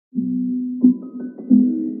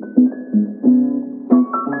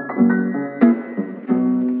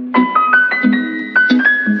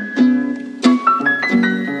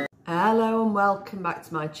back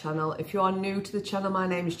to my channel. If you are new to the channel, my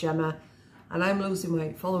name is Gemma and I'm losing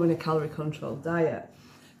weight following a calorie control diet.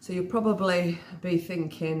 So you'll probably be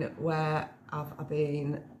thinking, where have I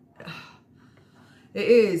been? It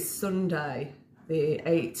is Sunday the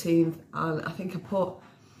 18th and I think I put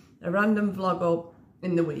a random vlog up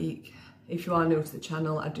in the week. If you are new to the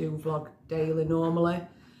channel, I do vlog daily normally,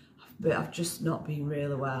 but I've just not been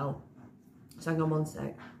really well. So hang on one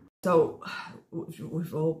sec. So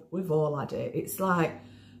we've all had it. It's like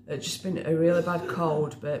it's just been a really bad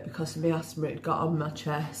cold, but because of my asthma, it got on my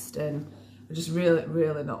chest, and I'm just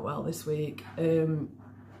really not well this week.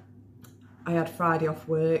 I had Friday off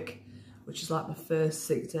work, which is like my first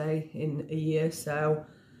sick day in a year. So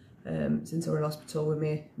since I was in hospital with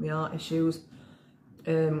my heart issues,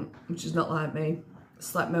 which is not like me.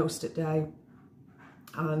 Slept most of the day,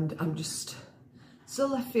 and I'm just still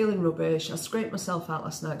left feeling rubbish. I scraped myself out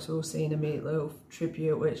last night because we were seeing a Meatloaf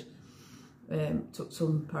tribute, which took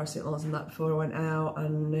some paracetamols and that before I went out,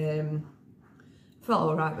 and felt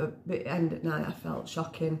alright, but at the end at night I felt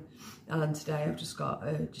shocking, and today I've just got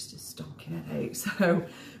just a stonking headache. So,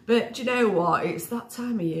 but do you know what? It's that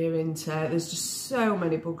time of year, isn't it? There's just so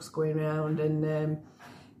many bugs going around, and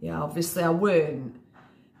yeah, obviously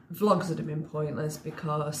vlogs would have been pointless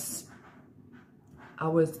because I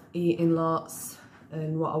was eating lots,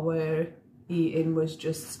 and what I were eating was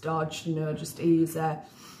just stodged, you know, just easy.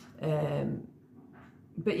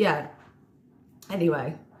 But yeah,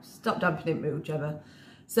 anyway, stop dampening mood, Gemma.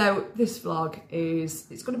 So this vlog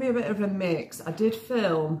it's going to be a bit of a mix. I did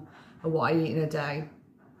film a what I eat in a day.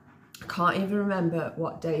 I can't even remember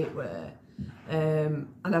what day it were. And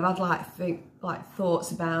I've had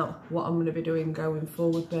thoughts about what I'm going to be doing going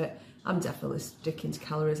forward, but I'm definitely sticking to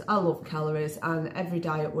calories. I love calories, and every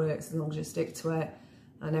diet works as long as you stick to it,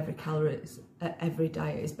 and every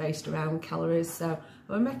diet is based around calories. So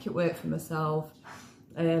I will make it work for myself.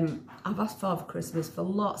 I've asked Father Christmas for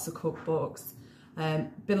lots of cookbooks.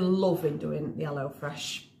 Been loving doing the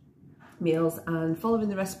HelloFresh meals, and following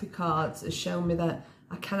the recipe cards has shown me that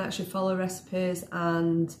I can actually follow recipes,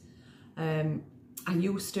 and I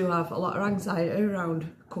used to have a lot of anxiety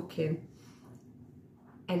around cooking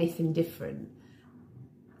anything different,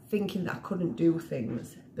 thinking that I couldn't do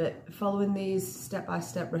things, but following these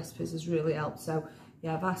step-by-step recipes has really helped. So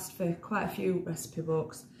yeah, I've asked for quite a few recipe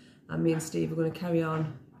books, and me and Steve are going to carry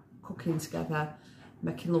on cooking together,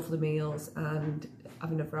 making lovely meals and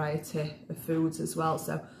having a variety of foods as well.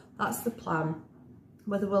 So that's the plan.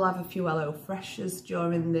 Whether we'll have a few HelloFreshes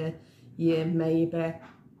during the year, maybe.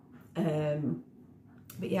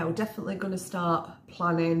 But yeah, we're definitely going to start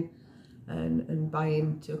planning and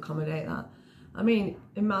buying to accommodate that. I mean,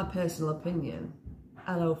 in my personal opinion,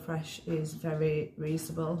 HelloFresh is very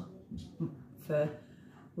reasonable for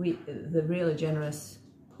the really generous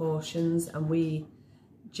portions, and we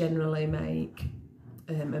generally make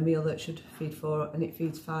a meal that should feed 4, and it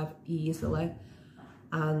feeds 5 easily.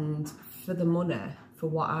 And for the money, for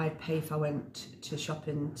what I'd pay if I went to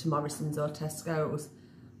shopping to Morrison's or Tesco's,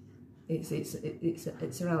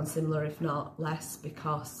 it's around similar, if not less,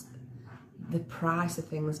 because the price of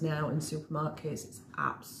things now in supermarkets is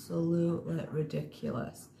absolutely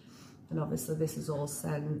ridiculous. And obviously this is all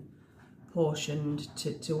portioned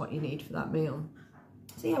to what you need for that meal.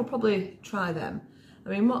 So yeah, I'll probably try them. I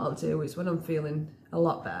mean, what I'll do is when I'm feeling a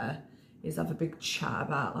lot better is have a big chat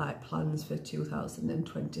about like plans for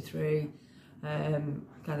 2023, kind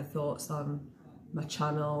of thoughts on my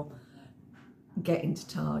channel, getting to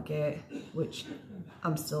target, which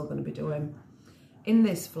I'm still going to be doing. In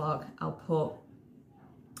this vlog, I'll put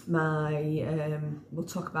my, we'll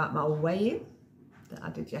talk about my weighing that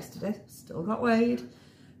I did yesterday, still got weighed,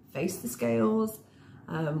 face the scales.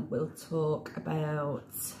 We'll talk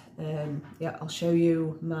about, yeah, I'll show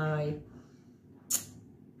you my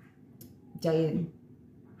day in,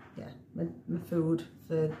 yeah, my food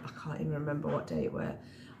for, I can't even remember what day it were.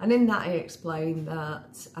 And in that I explained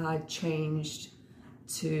that I changed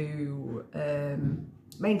to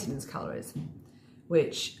maintenance calories,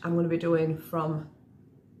 which I'm going to be doing from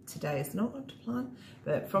today. It's not going to plan,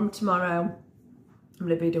 but from tomorrow I'm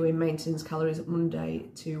going to be doing maintenance calories Monday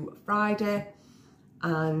to Friday,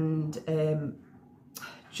 and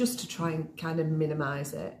just to try and kind of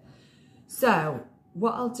minimise it. So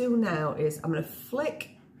what I'll do now is I'm going to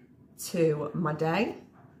flick to my day,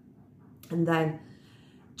 and then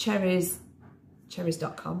Cherryz.com,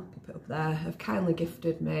 pop it up there, have kindly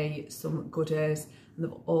gifted me some goodies, and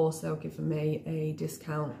they've also given me a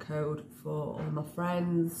discount code for all my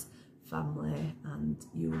friends, family and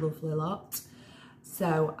you lovely lot.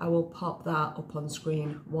 So I will pop that up on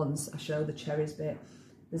screen once I show the Cherryz bit.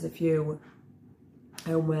 There's a few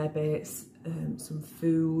homeware bits, some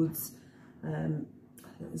foods. I think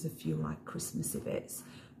there's a few like Christmassy bits.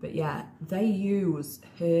 But yeah, they use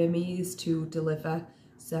Hermes to deliver.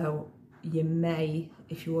 So you may,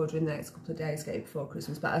 if you order in the next couple of days, get it before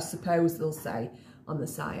Christmas. But I suppose they'll say on the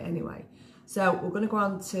site anyway. So we're going to go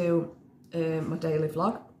on to my daily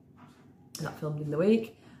vlog that I filmed in the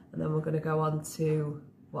week. And then we're going to go on to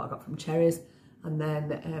what I got from Cherryz. And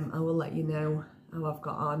then I will let you know how I've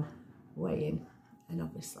got on weighing. And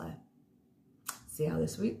obviously see how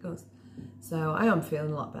this week goes. So I am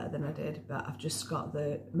feeling a lot better than I did, but I've just got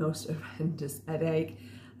the most horrendous headache,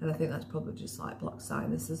 and I think that's probably just like blocked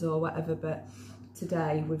sinuses or whatever. But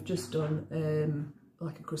today we've just done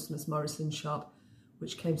like a Christmas Morrison shop,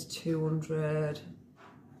 which came to £235,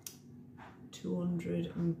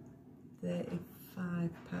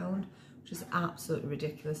 which is absolutely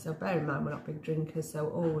ridiculous. So bear in mind we're not big drinkers, so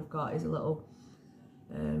all we've got is a little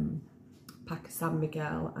pack of San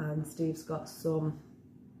Miguel, and Steve's got some,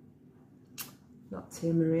 not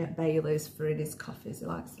Tia Maria, Bailey's for in his coffees. He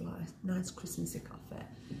likes a nice Christmassy coffee.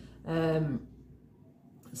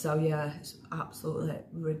 So yeah, it's absolutely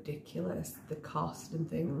ridiculous. The cost and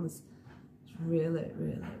things, it's really,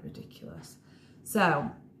 really ridiculous.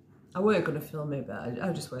 So I weren't going to film it, but I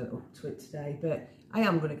just went up to it today. But I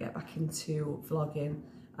am going to get back into vlogging.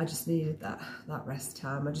 I just needed that rest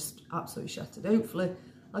time. I just absolutely shattered. Hopefully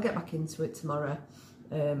I'll get back into it tomorrow.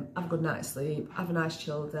 Have a good night's sleep, have a nice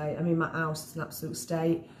chill day. I mean, my house is an absolute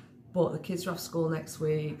state, but the kids are off school next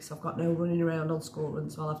week, so I've got no running around on school run,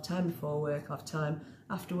 so I'll have time before work, I'll have time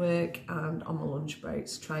after work and on my lunch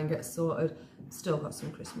breaks to try and get sorted. Still got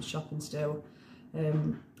some Christmas shopping to do.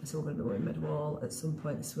 So we're going to be going Midwall at some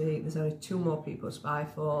point this week. There's only 2 more people to buy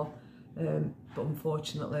for, but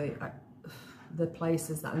unfortunately the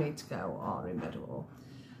places that I need to go are in Midwall.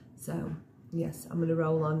 So yes, I'm going to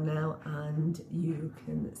roll on now and you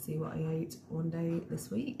can see what I ate one day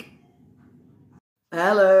this week.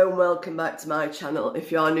 Hello and welcome back to my channel.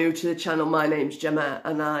 If you are new to the channel, my name's Gemma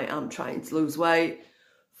and I am trying to lose weight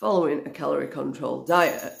following a calorie control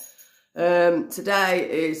diet. Today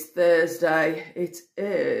is Thursday. It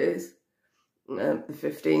is the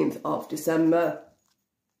 15th of December,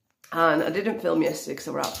 and I didn't film yesterday because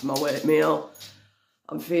I was out for my work meal.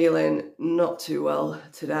 I'm feeling not too well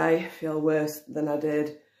today. I feel worse than I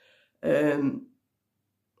did.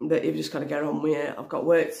 But you've just got to get on with it. I've got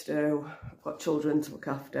work to do. I've got children to look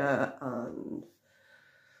after. And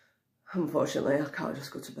unfortunately, I can't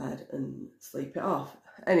just go to bed and sleep it off.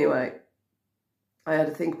 Anyway, I had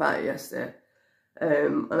to think about it yesterday.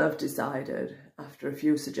 And I've decided, after a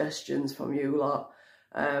few suggestions from you lot,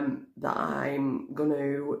 that I'm going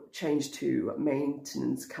to change to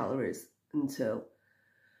maintenance calories until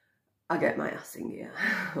I get my ass in gear,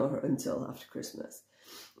 or until after Christmas.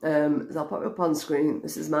 So I'll pop it up on screen.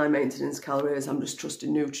 This is my maintenance calories. I'm just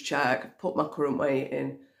trusting Nutricheck, put my current weight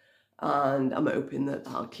in, and I'm hoping that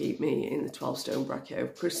that'll keep me in the 12 stone bracket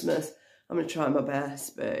over Christmas. I'm going to try my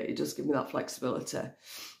best, but it does give me that flexibility.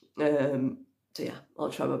 So yeah, I'll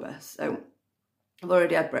try my best. So I've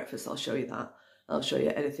already had breakfast, I'll show you that. I'll show you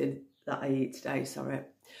anything that I eat today, sorry.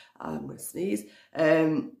 I'm going to sneeze.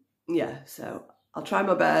 Yeah, so I'll try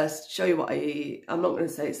my best, show you what I eat. I'm not going to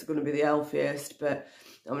say it's going to be the healthiest, but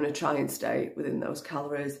I'm going to try and stay within those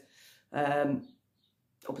calories up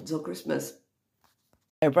until Christmas.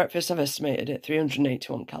 Breakfast I've estimated at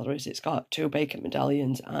 381 calories. It's got 2 bacon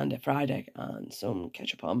medallions and a fried egg and some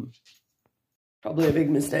ketchup on. Probably a big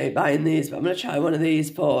mistake buying these, but I'm going to try one of these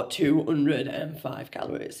for 205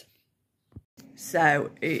 calories.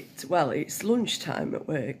 So, it's lunchtime at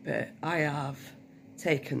work, but I have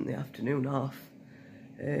taken the afternoon off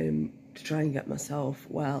to try and get myself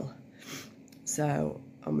well. So,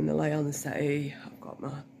 I'm going to lay on the settee. I've got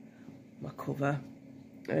my cover.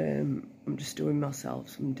 I'm just doing myself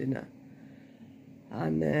some dinner.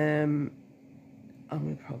 And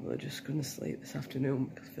I'm probably just going to sleep this afternoon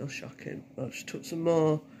because I feel shocking. I just took some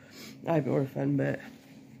more ibuprofen, but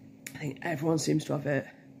I think everyone seems to have it.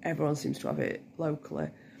 Everyone seems to have it locally.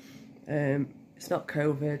 It's not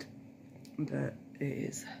COVID, but it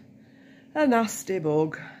is a nasty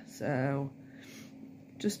bug. So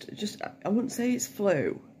just I wouldn't say it's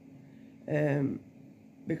flu,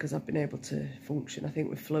 because I've been able to function. I think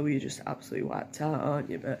with flu you're just absolutely wiped out, aren't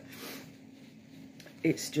you? But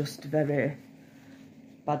it's just very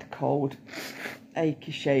bad cold,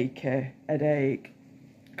 achy shaky, headache,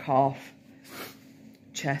 cough,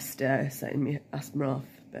 chest setting me asthma off.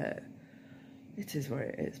 But it is what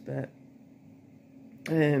it is. But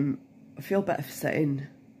I feel better for setting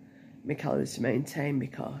my calories to maintain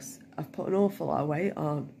because I've put an awful lot of weight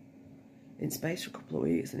on in space for a couple of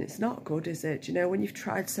weeks, and it's not good, is it? Do you know, when you've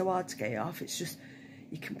tried so hard to get it off, it's just,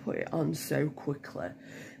 you can put it on so quickly.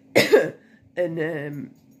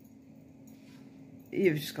 And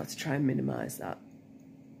you've just got to try and minimise that.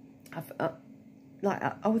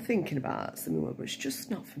 I was thinking about something, but it's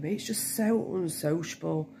just not for me. It's just so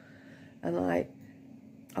unsociable. And like,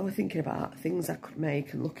 I was thinking about things I could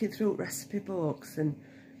make and looking through recipe books and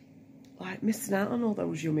like missing out on all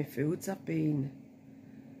those yummy foods I've been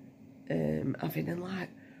having, and like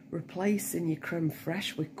replacing your creme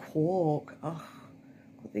fraiche with quark. Oh,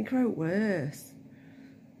 I think about worse.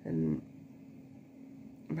 And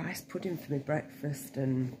rice pudding for my breakfast,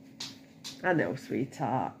 and I know,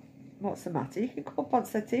 sweetheart, what's the matter? You can come up on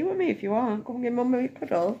settee with me if you want. Come and give Mummy a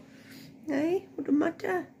cuddle. Hey, what the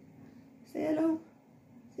matter? Say hello.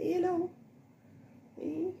 Say hello.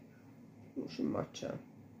 Hey, what's the matter?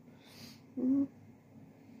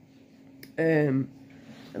 And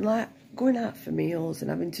like going out for meals and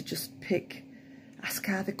having to just ask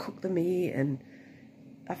how they cook the meat, and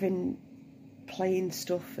having plain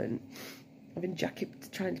stuff, and having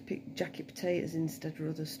trying to pick jacket potatoes instead of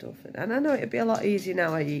other stuff. And I know it'd be a lot easier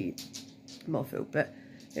now I eat more food, but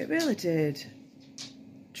it really did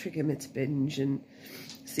trigger me to binge and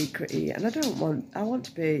secret eat. And I want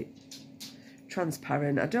to be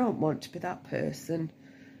transparent. I don't want to be that person.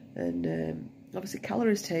 And obviously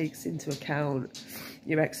calories takes into account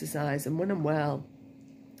your exercise, and when I'm well,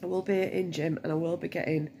 I will be in gym and I will be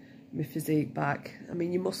getting my physique back. I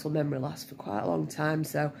mean, your muscle memory lasts for quite a long time,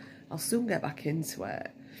 so I'll soon get back into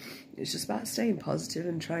it. It's just about staying positive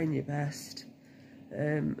and trying your best.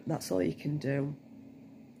 That's all you can do.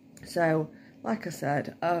 So, like I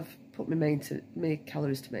said, I've put my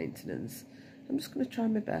calories to maintenance. I'm just going to try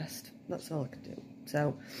my best. That's all I can do.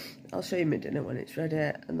 So, I'll show you my dinner when it's ready,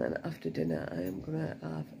 and then after dinner I am going to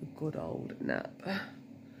have a good old nap.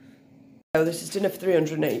 So this is dinner for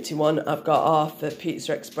 381. I've got off at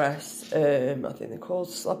Pizza Express. I think they're called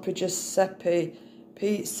Sloppy Giuseppe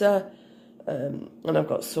Pizza. And I've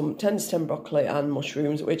got some 10 stem broccoli and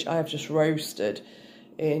mushrooms, which I have just roasted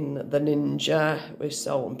in the Ninja with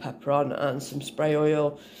salt and pepper on and some spray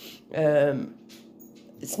oil.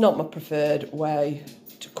 It's not my preferred way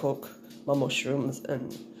to cook my mushrooms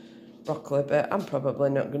and broccoli, but I'm probably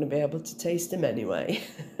not going to be able to taste them anyway.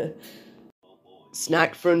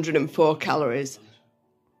 Snack for 104 calories.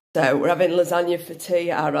 So we're having lasagna for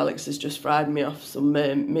tea. Our Alex has just fried me off some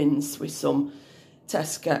mince with some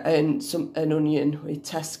Tesco and an onion with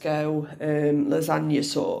Tesco lasagna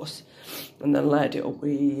sauce, and then layered it up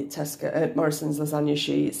with Tesco Morrison's lasagna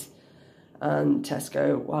sheets and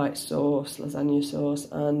Tesco white sauce, lasagna sauce,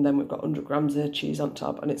 and then we've got 100 grams of cheese on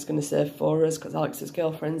top, and it's going to serve for us because Alex's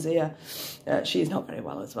girlfriend's here. She's not very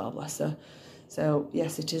well as well, bless her. So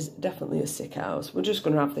yes, it is definitely a sick house. We're just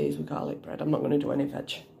going to have these with garlic bread. I'm not going to do any veg.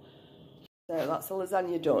 So that's the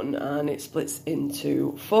lasagna done, and it splits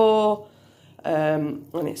into 4, and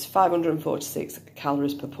it's 546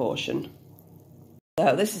 calories per portion.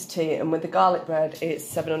 So this is tea, and with the garlic bread, it's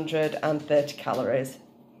 730 calories.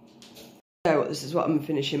 So this is what I'm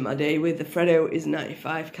finishing my day with. The Freddo is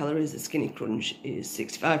 95 calories, the Skinny Crunch is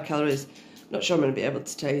 65 calories. Not sure I'm going to be able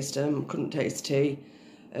to taste them, couldn't taste tea.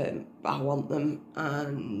 But I want them,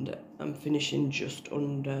 and I'm finishing just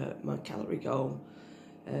under my calorie goal.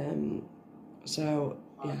 So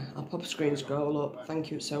yeah, I'll pop a screen scroll up. Thank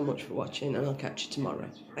you so much for watching, and I'll catch you tomorrow.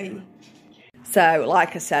 Bye. So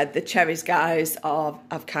like I said, the Cherryz guys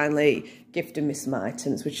have kindly gifted me some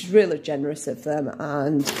items, which is really generous of them,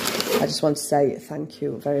 and I just want to say thank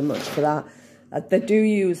you very much for that. They do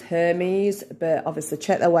use Hermes, but obviously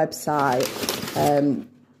check their website.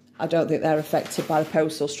 I don't think they're affected by the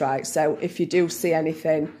postal strike. So if you do see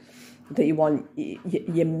anything that you want,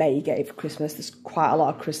 you may get it for Christmas. There's quite a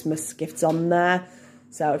lot of Christmas gifts on there.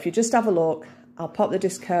 So if you just have a look, I'll pop the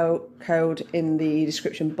discount code in the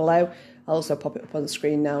description below. I'll also pop it up on the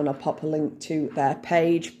screen now, and I'll pop a link to their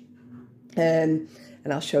page. And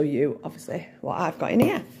I'll show you, obviously, what I've got in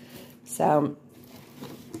here. So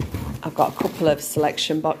I've got a couple of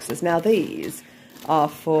selection boxes. Now these are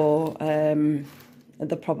for...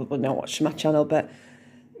 they'll probably not watch my channel, but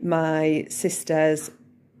my sister's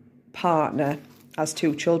partner has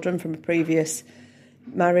 2 children from a previous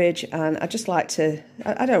marriage, and I just like to,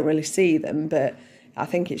 I don't really see them, but I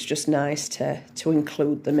think it's just nice to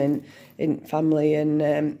include them in family, and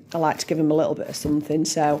I like to give them a little bit of something.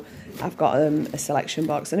 So I've got a selection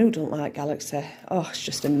box, and who don't like Galaxy? Oh, it's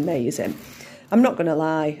just amazing. I'm not going to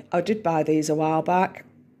lie, I did buy these a while back,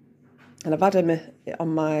 and I've had them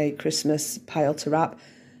on my Christmas pile to wrap,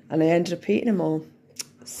 and I ended up eating them all.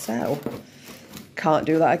 So, can't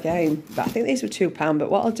do that again. But I think these were £2.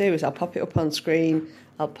 But what I'll do is I'll pop it up on screen.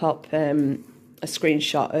 I'll pop a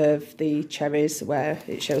screenshot of the Cherryz where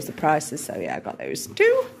it shows the prices. So yeah, I got those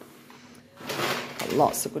too. Got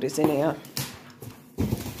lots of goodies in here.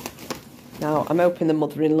 Now, I'm hoping the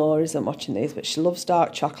mother-in-law isn't watching these, but she loves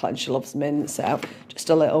dark chocolate and she loves mint, so just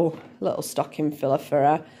a little stocking filler for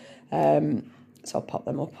her. So I'll pop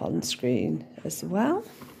them up on screen as well.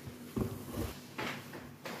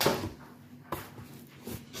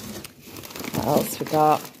 What else we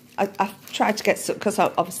got? I've tried to get some, because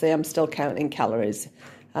obviously I'm still counting calories,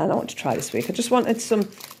 and I want to try this week. I just wanted some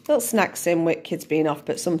little snacks in with kids being off,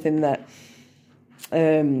 but something that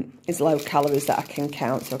is low calories that I can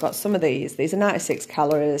count. So I've got some of these. These are 96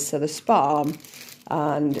 calories, so they're spot on,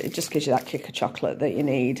 and it just gives you that kick of chocolate that you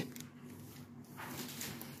need.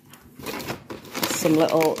 Some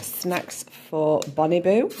little snacks for Bonnie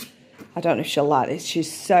Boo. I don't know if she'll like this.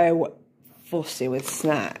 She's so fussy with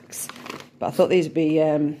snacks, but I thought these would be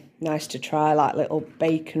nice to try, like little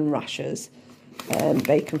bacon rashers,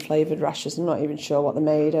 bacon flavoured rashers. I'm not even sure what they're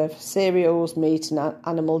made of. Cereals, meat and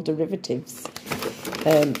animal derivatives.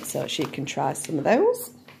 So she can try some of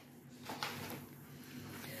those.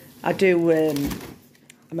 I do,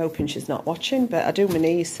 I'm hoping she's not watching, but I do my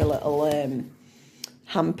niece a little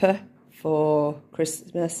hamper for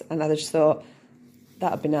Christmas, and I just thought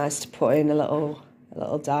that would be nice to put in a little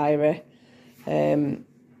diary.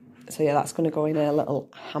 So yeah, that's going to go in a little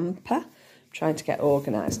hamper. I'm trying to get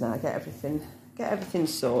organised now, get everything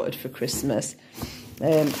sorted for Christmas.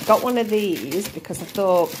 I got one of these because I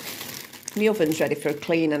thought my oven's ready for a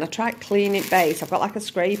clean, and I tried cleaning base. I've got like a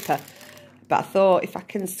scraper, but I thought if I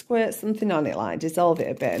can squirt something on it, like dissolve it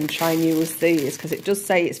a bit and try and use these, because it does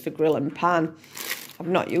say it's for grill and pan. I've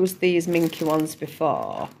not used these minky ones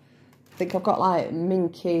before. I think I've got like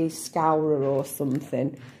minky scourer or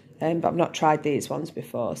something, but I've not tried these ones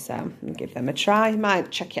before, so I'll give them a try. Might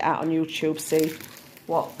check it out on YouTube, see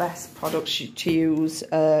what best products to use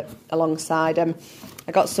alongside them.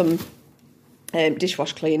 I got some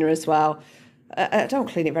dishwash cleaner as well. I don't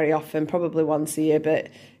clean it very often, probably once a year, but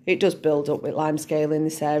it does build up with limescale in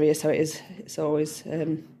this area, so it's always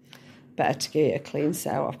better to get it clean.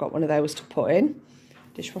 So I've got one of those to put in,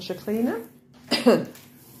 dishwasher cleaner.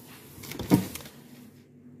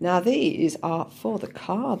 Now these are for the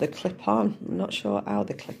car, the clip-on. I'm not sure how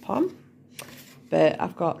they clip on, but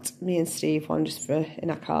I've got me and Steve one just for in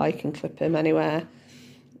our car. You can clip them anywhere.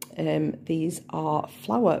 These are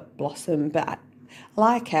flower blossom, but I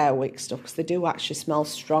like Airwick stuff because they do actually smell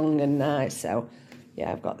strong and nice. So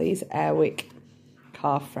yeah, I've got these Airwick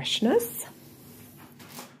car fresheners.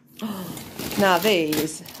 Now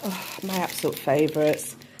these, my absolute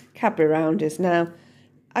favourites, Cadbury Roundies. Now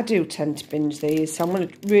I do tend to binge these, so I'm going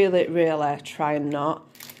to really try and not.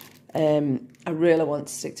 I really want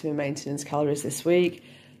to stick to my maintenance calories this week.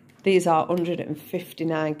 These are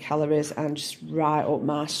 159 calories and just right up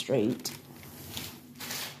my street.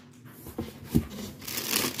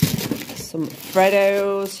 Some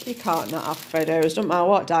Freddos. You can't not have Freddos. Don't matter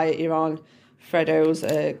what diet you're on. Freddos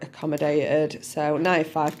are accommodated. So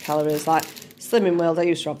 95 calories. Like Slimming World, I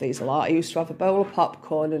used to have these a lot. I used to have a bowl of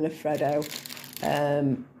popcorn and a Freddo.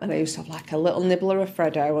 And I used to have like a little nibbler of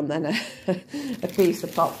Freddo and then a piece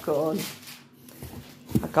of popcorn.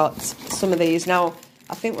 I got some of these. Now,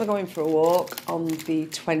 I think we're going for a walk on the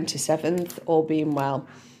 27th, all being well.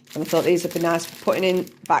 And I thought these would be nice for putting in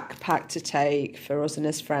backpack to take for us and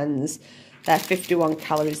his friends. They're 51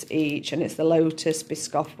 calories each, and it's the Lotus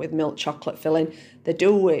Biscoff with milk chocolate filling. They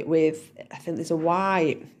do it with, I think there's a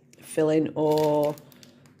white filling or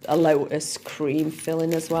a Lotus cream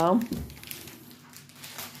filling as well.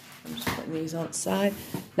 I'm just putting these outside.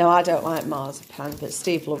 Now, I don't like marzipan, but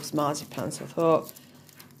Steve loves marzipan, so I thought,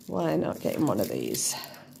 why not get him one of these?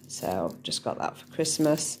 So, just got that for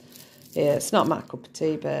Christmas. Yeah, it's not my cup of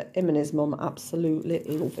tea, but him and his mum absolutely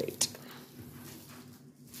love it.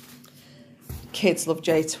 Kids love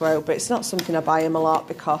J2O, but it's not something I buy him a lot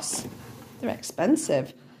because they're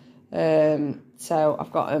expensive. So,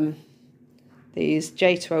 I've got these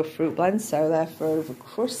J2O fruit blends, so they're for over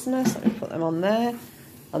Christmas. Let me put them on there.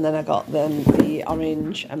 And then I got them the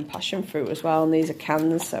orange and passion fruit as well. And these are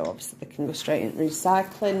cans, so obviously they can go straight in the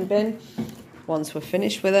recycling bin once we're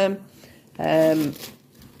finished with them.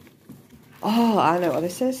 Oh, I know what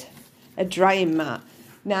this is. A drying mat.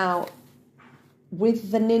 Now,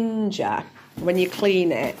 with the Ninja, when you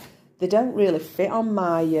clean it, they don't really fit on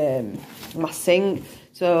my my sink.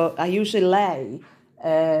 So I usually lay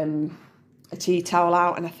a tea towel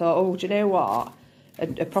out, and I thought, oh, do you know what?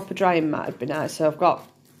 A proper drying mat would be nice. So I've got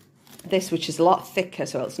this, which is a lot thicker,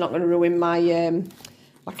 so it's not going to ruin my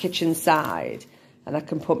my kitchen side. and I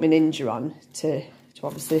can put my Ninja on to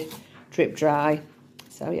obviously drip dry.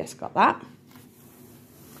 So yes, got that.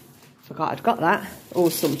 Forgot I'd got that. Oh,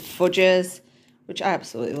 some fudges, which I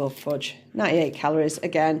absolutely love fudge. 98 calories,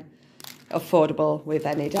 again, affordable with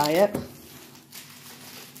any diet.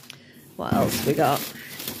 What else we got?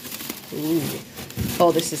 Ooh.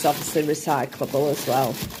 Oh, this is obviously recyclable as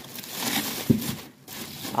well.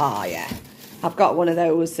 Oh yeah, I've got one of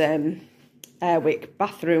those Airwick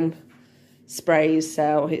bathroom sprays,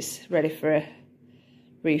 so it's ready for a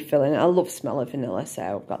refilling. I love the smell of vanilla,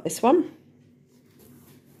 so I've got this one.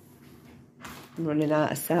 I'm running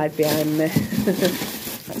out of side behind me.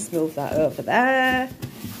 Let's move that over there.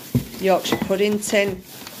 Yorkshire pudding tin.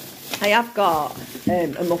 I have got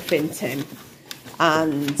a muffin tin,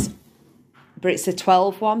 but it's a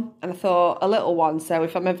 12 one, and I thought a little one, so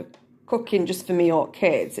if I'm ever cooking just for me or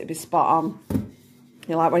kids, it'd be spot on. You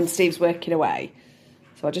know, like when Steve's working away.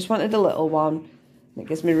 So I just wanted a little one. It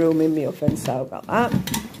gives me room in my oven, so I've got that.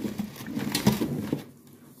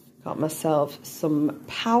 Got myself some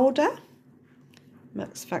powder.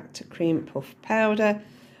 Max Factor Cream Puff Powder,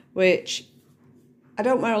 which I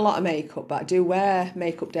don't wear a lot of makeup, but I do wear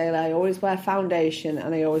makeup daily. I always wear foundation,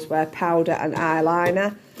 and I always wear powder and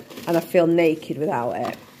eyeliner, and I feel naked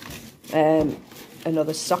without it.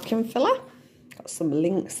 Another stocking filler. Got some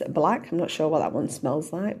Lynx Black. I'm not sure what that one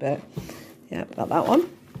smells like, but yeah, got that one.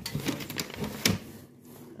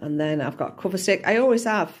 And then I've got a cover stick. I always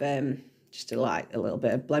have just a little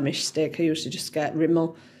bit of blemish stick. I usually just get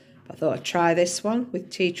Rimmel. But I thought I'd try this one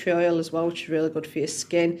with tea tree oil as well, which is really good for your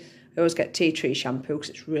skin. I always get tea tree shampoo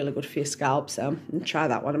because it's really good for your scalp. So I'm going to try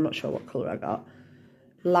that one. I'm not sure what colour I got.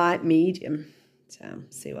 Light medium. So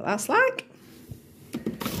see what that's like.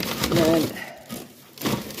 And then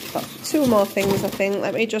got two more things, I think.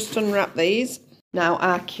 Let me just unwrap these. Now,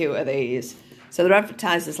 how cute are these? So they're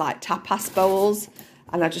advertised as like tapas bowls,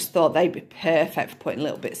 and I just thought they'd be perfect for putting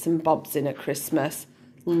little bits and bobs in at Christmas.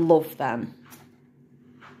 Love them.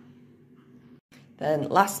 Then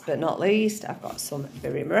last but not least, I've got some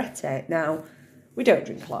Birra Moretti. Now, we don't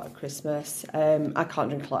drink a lot at Christmas. I can't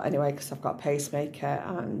drink a lot anyway because I've got a pacemaker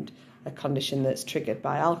and a condition that's triggered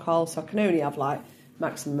by alcohol, so I can only have like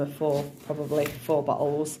maximum of probably four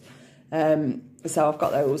bottles. So I've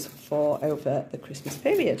got those for over the Christmas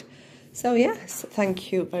period. So yes,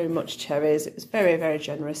 thank you very much, Cherryz. It was very, very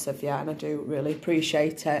generous of you, and I do really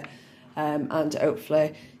appreciate it. And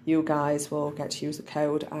hopefully you guys will get to use the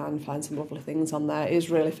code and find some lovely things on there. It is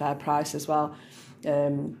really fair price as well.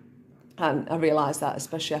 And I realised that,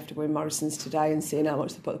 especially after going Morrison's today and seeing how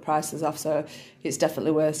much they put the prices off. So it's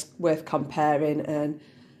definitely worth comparing. And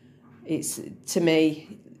it's, to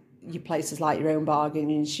me, your places like your Own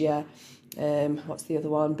Bargains, your what's the other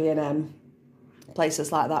one, B&M,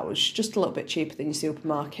 places like that, which is just a little bit cheaper than your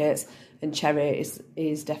supermarkets, and Cherry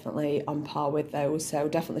is definitely on par with those, so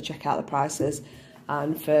definitely check out the prices,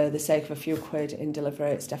 and for the sake of a few quid in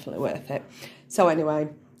delivery, it's definitely worth it. So anyway,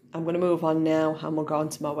 I'm going to move on now, and we'll go on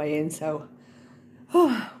to my weigh-in, so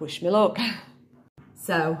wish me luck.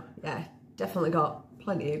 So yeah, definitely got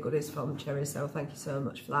plenty of goodies from Cherry, so thank you so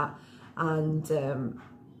much for that. And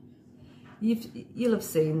you'll have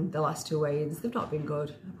seen the last two weigh-ins. They've not been good.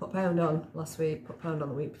 I put pound on last week, put pound on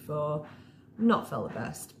the week before. Not felt the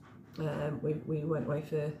best. We went away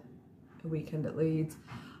for a weekend at Leeds,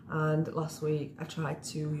 and last week I tried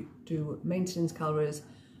to do maintenance calories,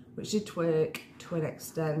 which did work to an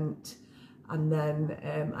extent, and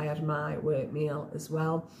then I had my work meal as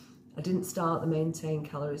well. I didn't start the maintain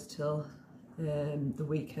calories till the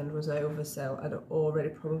weekend was over, so I'd already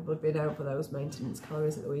probably been over those maintenance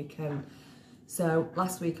calories at the weekend. So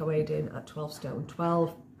last week I weighed in at 12 stone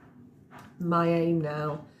 12. My aim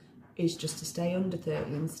now is just to stay under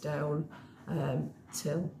 13 stone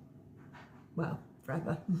till, well,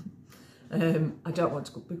 forever. I don't want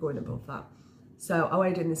to be going above that. So I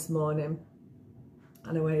weighed in this morning,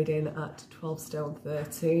 and I weighed in at 12 stone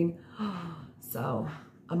 13. So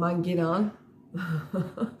I'm hanging on,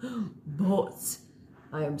 but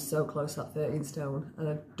I am so close at 13 stone, and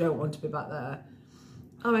I don't want to be back there.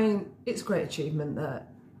 I mean, it's a great achievement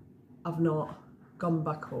that I've not gone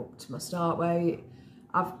back up to my start weight.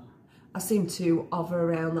 I seem to hover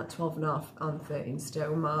around that 12.5 and 13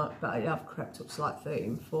 stone mark, but I have crept up to like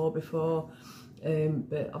 13.4 before.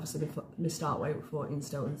 But obviously my start weight was 14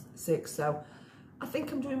 stone 6, so I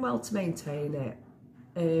think I'm doing well to maintain it.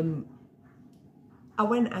 I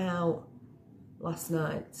went out last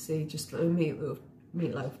night to see just a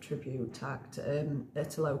meatloaf tribute act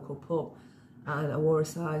at a local pub, and I wore a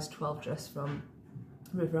size 12 dress from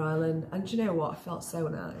River Island, and do you know what, I felt so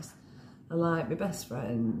nice. And like my best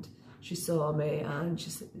friend, she saw me and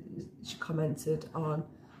she commented on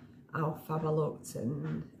how fab I looked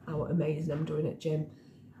and how amazing I'm doing at gym.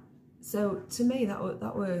 So to me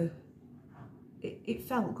it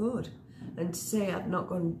felt good. And to say I've not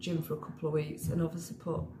gone to gym for a couple of weeks and obviously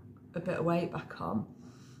put a bit of weight back on,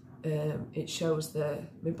 it shows that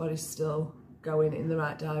my body's still going in the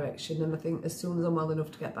right direction. And I think as soon as I'm well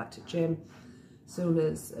enough to get back to gym, as soon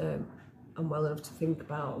as I'm well enough to think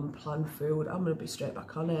about and plan food, I'm going to be straight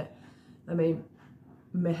back on it. I mean,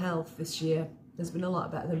 my health this year has been a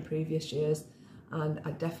lot better than previous years, and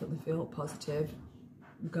I definitely feel positive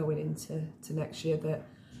going into next year that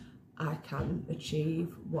I can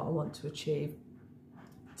achieve what I want to achieve.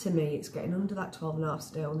 To me, it's getting under that 12.5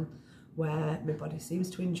 stone where my body seems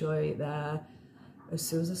to enjoy it there. As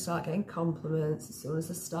soon as I start getting compliments, as soon as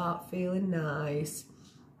I start feeling nice,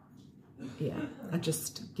 yeah, I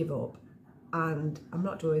just give up. And I'm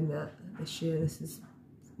not doing that this year. This is,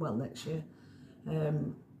 well, next year.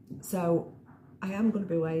 So I am going to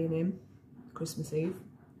be weighing in Christmas Eve,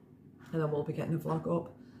 and I will be getting a vlog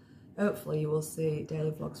up. Hopefully you will see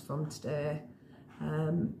daily vlogs from today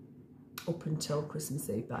up until Christmas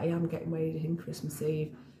Eve, but I am getting weighed in Christmas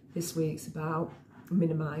Eve. This week's about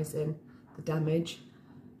minimising the damage.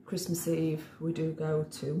 Christmas Eve we do go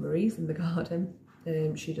to Marie's in the garden.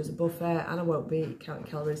 She does a buffet and I won't be counting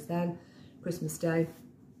calories then. Christmas Day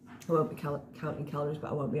I won't be counting calories, but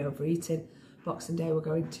I won't be overeating. Boxing Day we're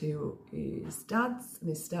going to his dad's and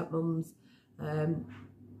his stepmum's,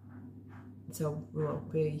 so we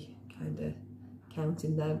won't be kind of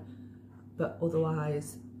counting them, but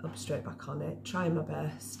otherwise I'll be straight back on it, trying my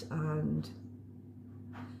best and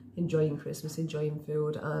enjoying Christmas, enjoying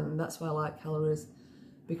food. And that's why I like calories,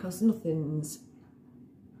 because nothing's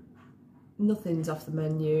off the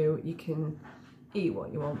menu. You can eat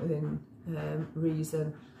what you want within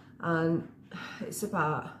reason, and it's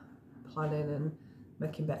about planning and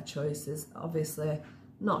making better choices. Obviously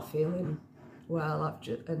not feeling well, I've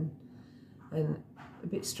just and a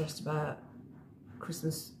bit stressed about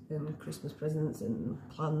Christmas and Christmas presents and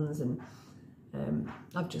plans, and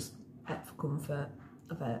I've just ate for comfort.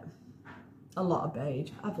 I've ate a lot of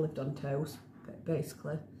beige. I've lived on toast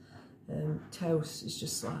basically. Toast is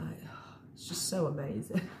just like, it's just so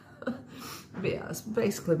amazing. But yeah, it's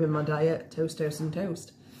basically been my diet, toast and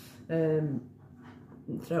toast. Throwing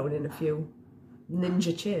in a few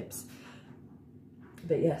ninja chips.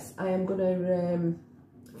 But yes, I am going to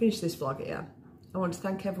finish this vlog here. I want to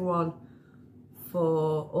thank everyone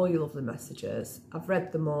for all your lovely messages. I've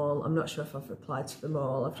read them all. I'm not sure if I've replied to them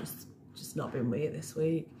all. I've just not been with it this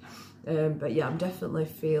week. But yeah, I'm definitely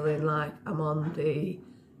feeling like I'm on the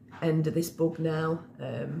end of this bug now.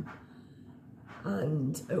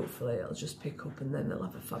 And hopefully it'll just pick up, and then I'll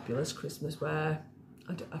have a fabulous Christmas where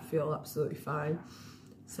I feel absolutely fine.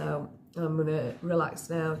 So I'm going to relax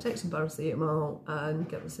now, take some paracetamol and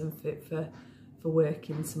get myself fit for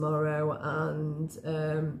working tomorrow, and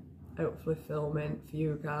hopefully filming for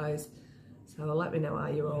you guys. So let me know how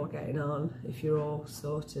you're all getting on, if you're all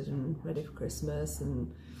sorted and ready for Christmas,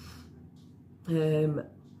 and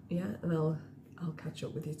yeah, and I'll catch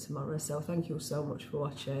up with you tomorrow. So thank you so much for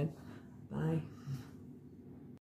watching. Bye.